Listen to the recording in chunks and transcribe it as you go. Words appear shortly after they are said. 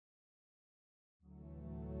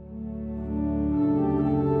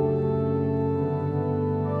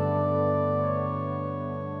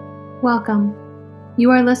Welcome. You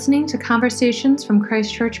are listening to Conversations from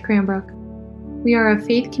Christ Church Cranbrook. We are a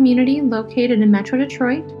faith community located in Metro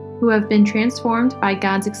Detroit who have been transformed by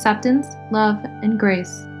God's acceptance, love, and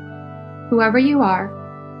grace. Whoever you are,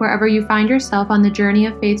 wherever you find yourself on the journey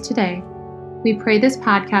of faith today, we pray this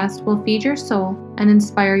podcast will feed your soul and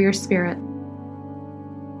inspire your spirit.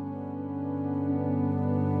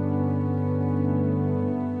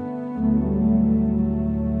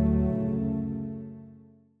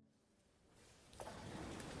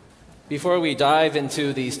 Before we dive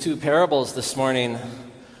into these two parables this morning,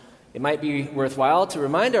 it might be worthwhile to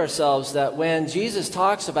remind ourselves that when Jesus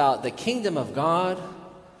talks about the kingdom of God,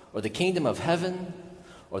 or the kingdom of heaven,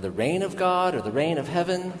 or the reign of God, or the reign of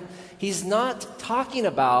heaven, he's not talking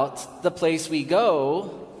about the place we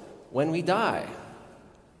go when we die.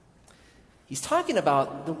 He's talking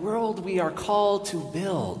about the world we are called to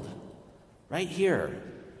build right here,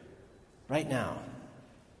 right now.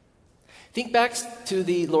 Think back to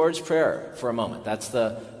the Lord's Prayer for a moment. That's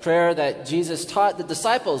the prayer that Jesus taught the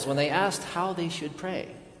disciples when they asked how they should pray.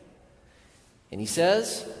 And he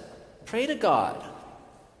says, pray to God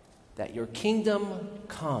that your kingdom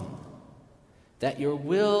come, that your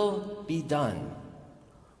will be done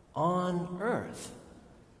on earth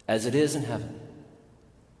as it is in heaven.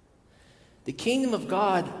 The kingdom of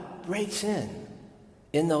God breaks in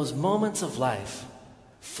those moments of life,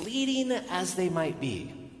 fleeting as they might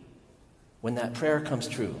be, when that prayer comes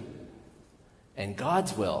true and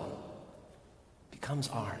God's will becomes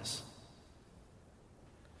ours.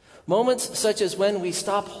 Moments such as when we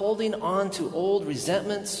stop holding on to old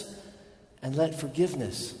resentments and let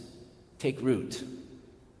forgiveness take root.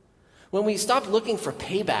 When we stop looking for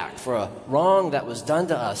payback for a wrong that was done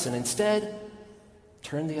to us and instead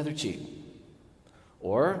turn the other cheek.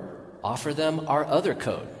 Or offer them our other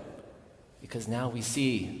coat because now we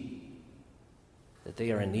see that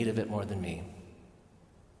they are in need of it more than me.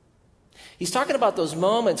 He's talking about those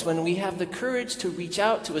moments when we have the courage to reach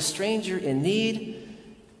out to a stranger in need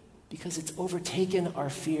because it's overtaken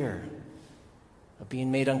our fear of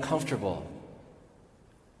being made uncomfortable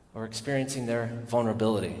or experiencing their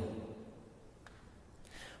vulnerability.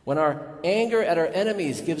 When our anger at our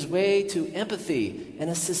enemies gives way to empathy and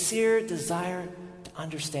a sincere desire to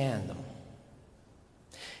understand them.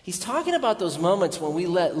 He's talking about those moments when we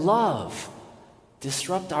let love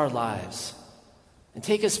disrupt our lives and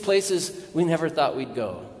take us places we never thought we'd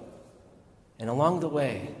go. And along the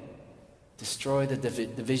way, destroy the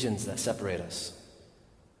divisions that separate us.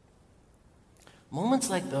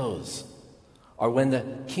 Moments like those are when the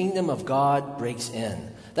kingdom of God breaks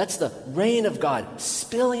in. That's the reign of God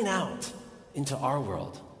spilling out into our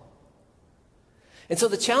world. And so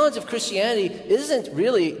the challenge of Christianity isn't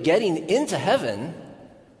really getting into heaven.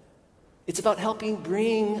 It's about helping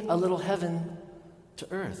bring a little heaven to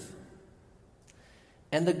earth.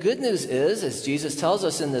 And the good news is, as Jesus tells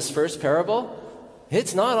us in this first parable,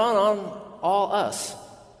 it's not on all us.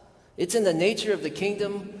 It's in the nature of the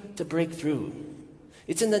kingdom to break through.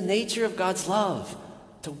 It's in the nature of God's love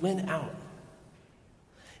to win out.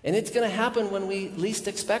 And it's going to happen when we least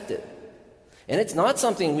expect it. And it's not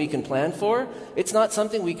something we can plan for. It's not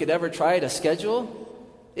something we could ever try to schedule.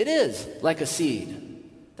 It is like a seed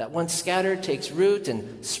that once scattered takes root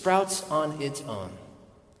and sprouts on its own.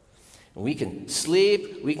 We can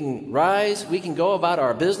sleep, we can rise, we can go about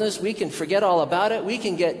our business, we can forget all about it, we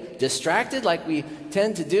can get distracted like we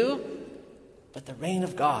tend to do. But the reign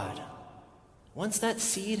of God, once that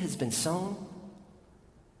seed has been sown,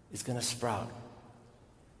 is going to sprout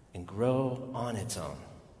and grow on its own.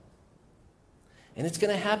 And it's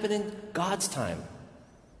going to happen in God's time,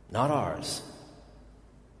 not ours.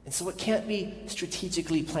 And so it can't be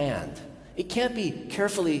strategically planned. It can't be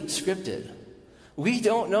carefully scripted. We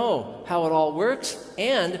don't know how it all works,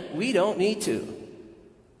 and we don't need to.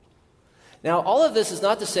 Now, all of this is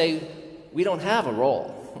not to say we don't have a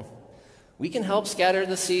role. We can help scatter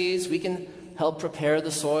the seeds. We can help prepare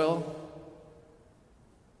the soil.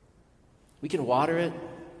 We can water it.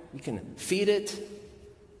 We can feed it.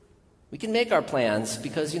 We can make our plans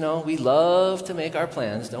because, we love to make our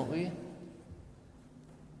plans, don't we?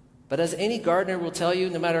 But as any gardener will tell you,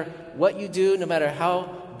 no matter what you do, no matter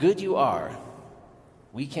how good you are,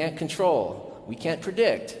 we can't control, we can't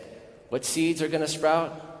predict what seeds are going to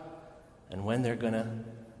sprout and when they're going to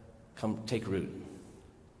come take root.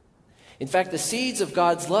 In fact, the seeds of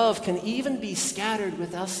God's love can even be scattered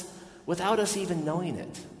without us even knowing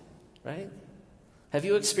it, right? Have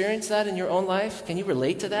you experienced that in your own life? Can you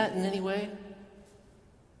relate to that in any way?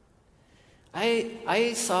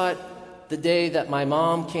 I saw it the day that my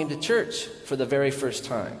mom came to church for the very first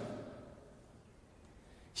time.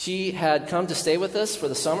 She had come to stay with us for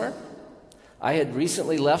the summer, I had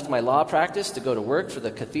recently left my law practice to go to work for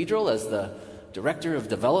the cathedral as the director of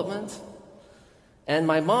development. And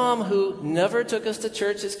my mom, who never took us to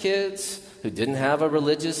church as kids, who didn't have a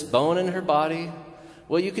religious bone in her body,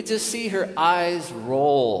 well, you could just see her eyes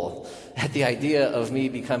roll at the idea of me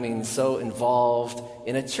becoming so involved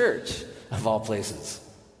in a church, of all places.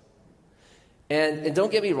 And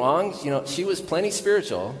don't get me wrong, she was plenty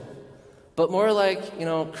spiritual, but more like,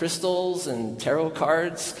 crystals and tarot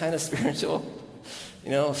cards kind of spiritual,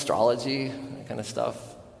 astrology, that kind of stuff.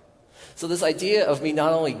 So this idea of me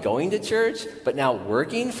not only going to church, but now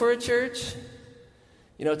working for a church,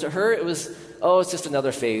 to her it was, it's just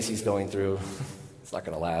another phase he's going through. It's not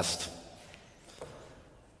going to last.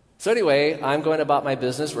 So anyway, I'm going about my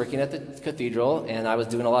business working at the cathedral, and I was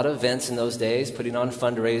doing a lot of events in those days, putting on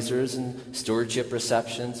fundraisers and stewardship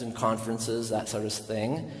receptions and conferences, that sort of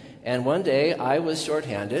thing. And one day I was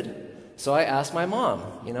shorthanded, so I asked my mom,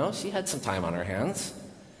 she had some time on her hands,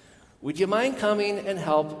 would you mind coming and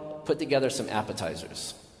help put together some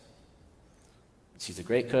appetizers? She's a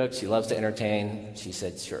great cook. She loves to entertain. She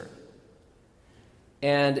said, sure.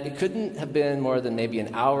 And it couldn't have been more than maybe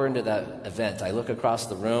an hour into that event. I look across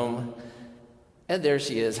the room, and there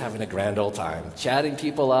she is having a grand old time, chatting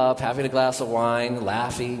people up, having a glass of wine,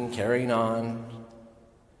 laughing, carrying on.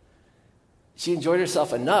 She enjoyed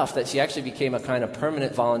herself enough that she actually became a kind of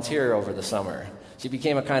permanent volunteer over the summer. She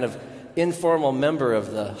became a kind of informal member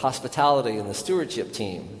of the hospitality and the stewardship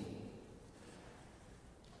team.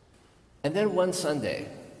 And then one Sunday,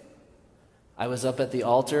 I was up at the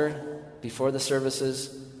altar before the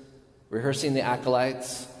services, rehearsing the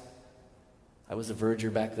acolytes. I was a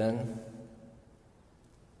verger back then.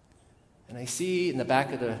 And I see in the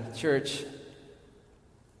back of the church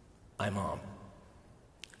my mom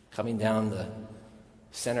coming down the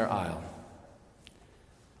center aisle,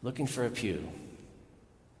 looking for a pew.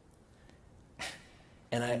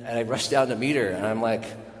 And I rushed down to meet her, and I'm like,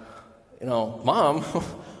 Mom,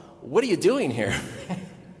 what are you doing here?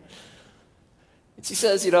 And she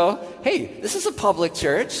says, hey, this is a public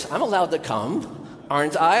church. I'm allowed to come,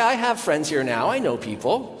 aren't I? I have friends here now. I know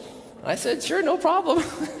people. I said, sure, no problem.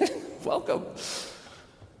 Welcome.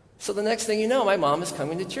 So the next thing you know, my mom is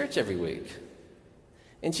coming to church every week.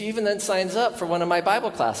 And she even then signs up for one of my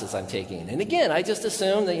Bible classes I'm taking. And again, I just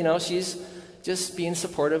assume that, she's just being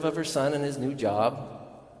supportive of her son and his new job.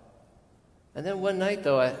 And then one night,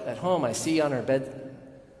 though, at home, I see on her bed,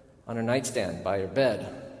 on her nightstand by her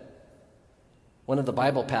bed, one of the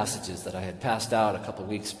Bible passages that I had passed out a couple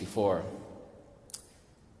weeks before.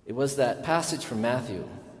 It was that passage from Matthew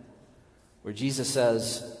where Jesus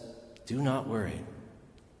says, do not worry.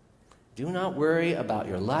 Do not worry about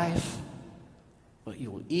your life, what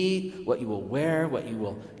you will eat, what you will wear, what you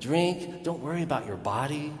will drink. Don't worry about your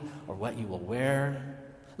body or what you will wear.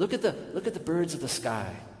 Look at the birds of the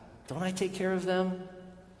sky. Don't I take care of them?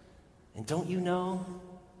 And don't you know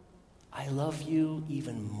I love you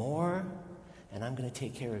even more? And I'm going to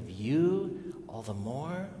take care of you all the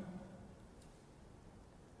more.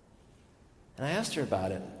 And I asked her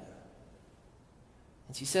about it.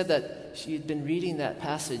 And she said that she had been reading that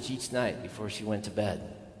passage each night before she went to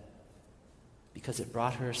bed because it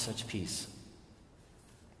brought her such peace.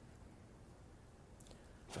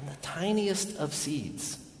 From the tiniest of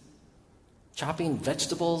seeds, chopping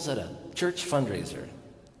vegetables at a church fundraiser,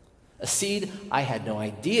 a seed I had no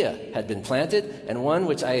idea had been planted, and one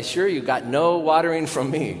which I assure you got no watering from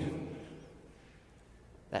me.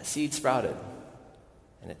 That seed sprouted,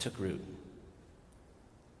 and it took root.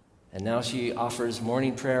 And now she offers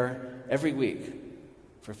morning prayer every week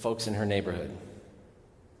for folks in her neighborhood.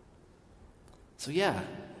 So yeah,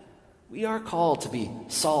 we are called to be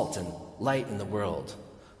salt and light in the world.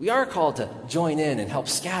 We are called to join in and help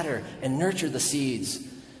scatter and nurture the seeds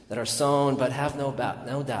that are sown, but have no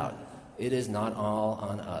doubt, it is not all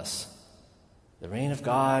on us. The reign of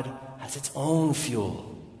God has its own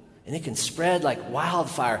fuel, and it can spread like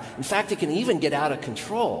wildfire. In fact, it can even get out of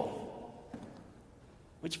control.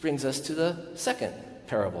 Which brings us to the second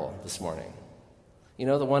parable this morning.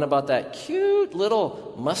 The one about that cute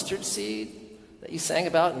little mustard seed that you sang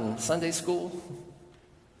about in Sunday school?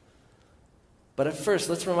 But at first,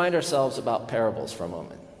 let's remind ourselves about parables for a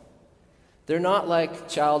moment. They're not like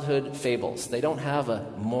childhood fables. They don't have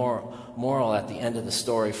a moral at the end of the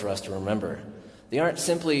story for us to remember. They aren't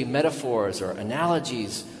simply metaphors or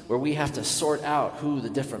analogies where we have to sort out who the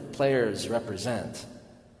different players represent.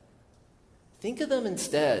 Think of them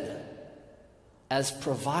instead as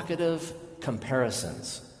provocative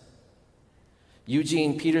comparisons.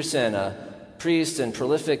 Eugene Peterson, a priest and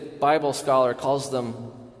prolific Bible scholar, calls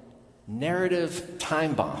them narrative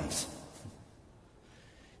time bombs.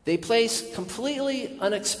 They place completely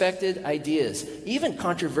unexpected ideas, even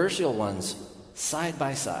controversial ones, side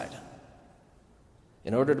by side,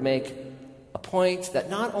 in order to make a point that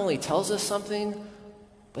not only tells us something,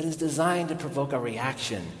 but is designed to provoke a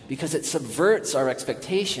reaction because it subverts our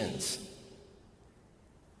expectations.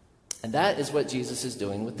 And that is what Jesus is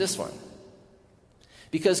doing with this one.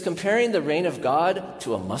 Because comparing the reign of God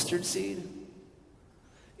to a mustard seed,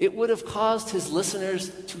 it would have caused his listeners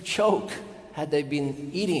to choke had they been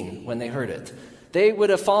eating when they heard it. They would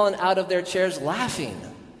have fallen out of their chairs laughing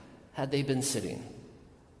had they been sitting.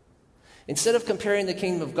 Instead of comparing the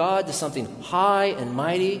kingdom of God to something high and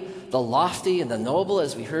mighty, the lofty and the noble,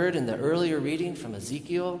 as we heard in the earlier reading from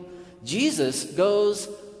Ezekiel, Jesus goes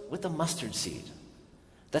with a mustard seed,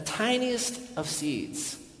 the tiniest of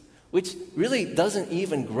seeds, which really doesn't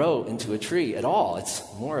even grow into a tree at all. It's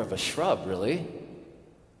more of a shrub, really.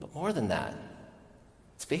 But more than that,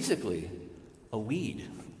 it's basically a weed.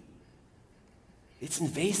 It's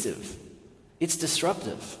invasive. It's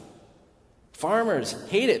disruptive. Farmers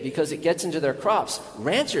hate it because it gets into their crops.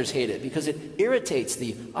 Ranchers hate it because it irritates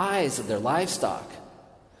the eyes of their livestock.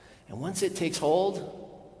 And once it takes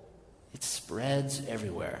hold, it spreads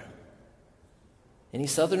everywhere. Any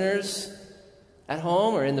Southerners at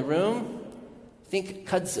home or in the room? Think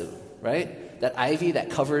kudzu, right? That ivy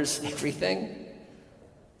that covers everything.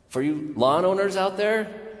 For you lawn owners out there,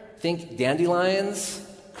 think dandelions,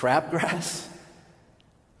 crabgrass.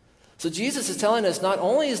 So Jesus is telling us not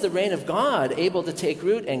only is the reign of God able to take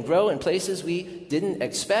root and grow in places we didn't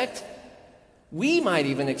expect, we might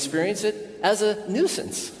even experience it as a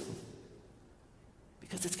nuisance.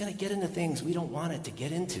 Because it's going to get into things we don't want it to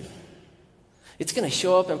get into. It's going to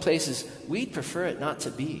show up in places we'd prefer it not to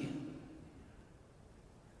be.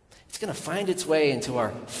 It's going to find its way into our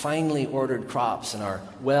finely ordered crops and our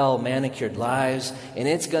well-manicured lives, and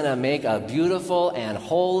it's going to make a beautiful and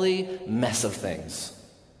holy mess of things.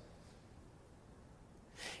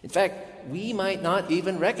 In fact, we might not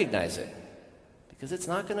even recognize it because it's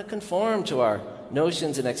not going to conform to our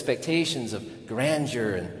notions and expectations of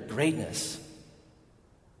grandeur and greatness.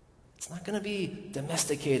 It's not going to be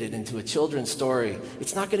domesticated into a children's story.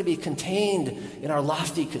 It's not going to be contained in our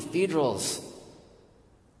lofty cathedrals.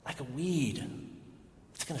 Like a weed,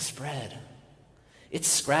 it's going to spread. It's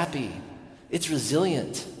scrappy. It's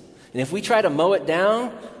resilient. And if we try to mow it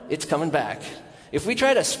down, it's coming back. If we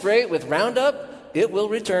try to spray it with Roundup, it will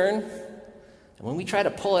return. And when we try to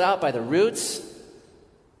pull it out by the roots,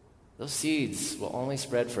 those seeds will only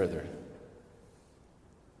spread further.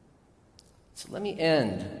 So let me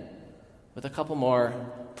end with a couple more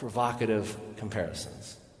provocative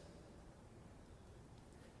comparisons.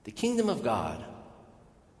 The kingdom of God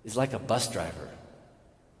is like a bus driver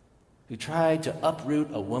who tried to uproot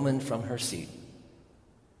a woman from her seat,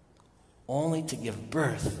 only to give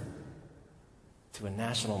birth to a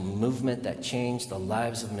national movement that changed the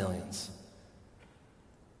lives of millions.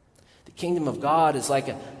 The kingdom of God is like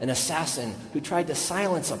an assassin who tried to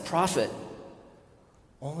silence a prophet,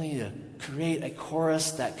 only to create a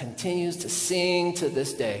chorus that continues to sing to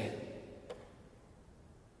this day.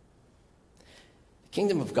 The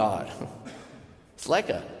kingdom of God, it's like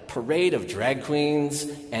a parade of drag queens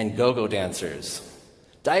and go-go dancers,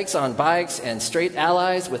 dykes on bikes and straight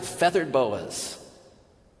allies with feathered boas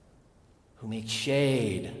who make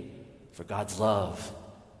shade for God's love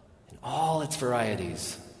in all its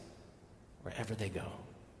varieties wherever they go.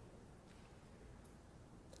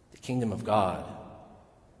 The kingdom of God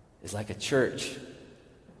is like a church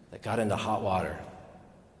that got into hot water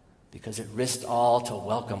because it risked all to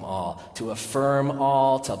welcome all, to affirm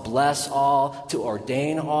all, to bless all, to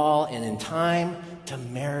ordain all, and in time, to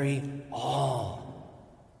marry all.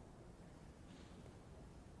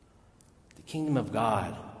 The kingdom of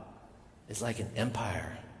God is like an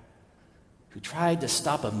empire who tried to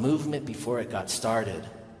stop a movement before it got started,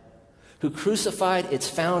 who crucified its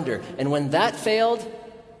founder, and when that failed,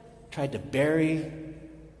 tried to bury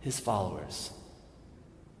his followers.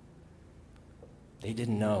 They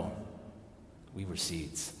didn't know we were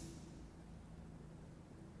seeds.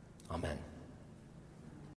 Amen.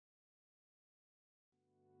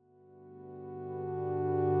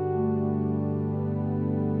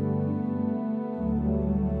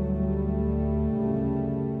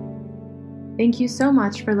 Thank you so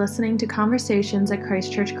much for listening to Conversations at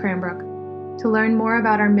Christ Church Cranbrook. To learn more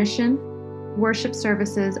about our mission, worship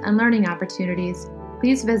services, and learning opportunities,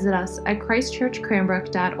 please visit us at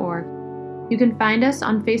christchurchcranbrook.org. You can find us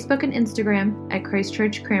on Facebook and Instagram at Christ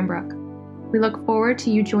Church Cranbrook. We look forward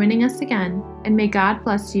to you joining us again, and may God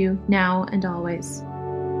bless you now and always.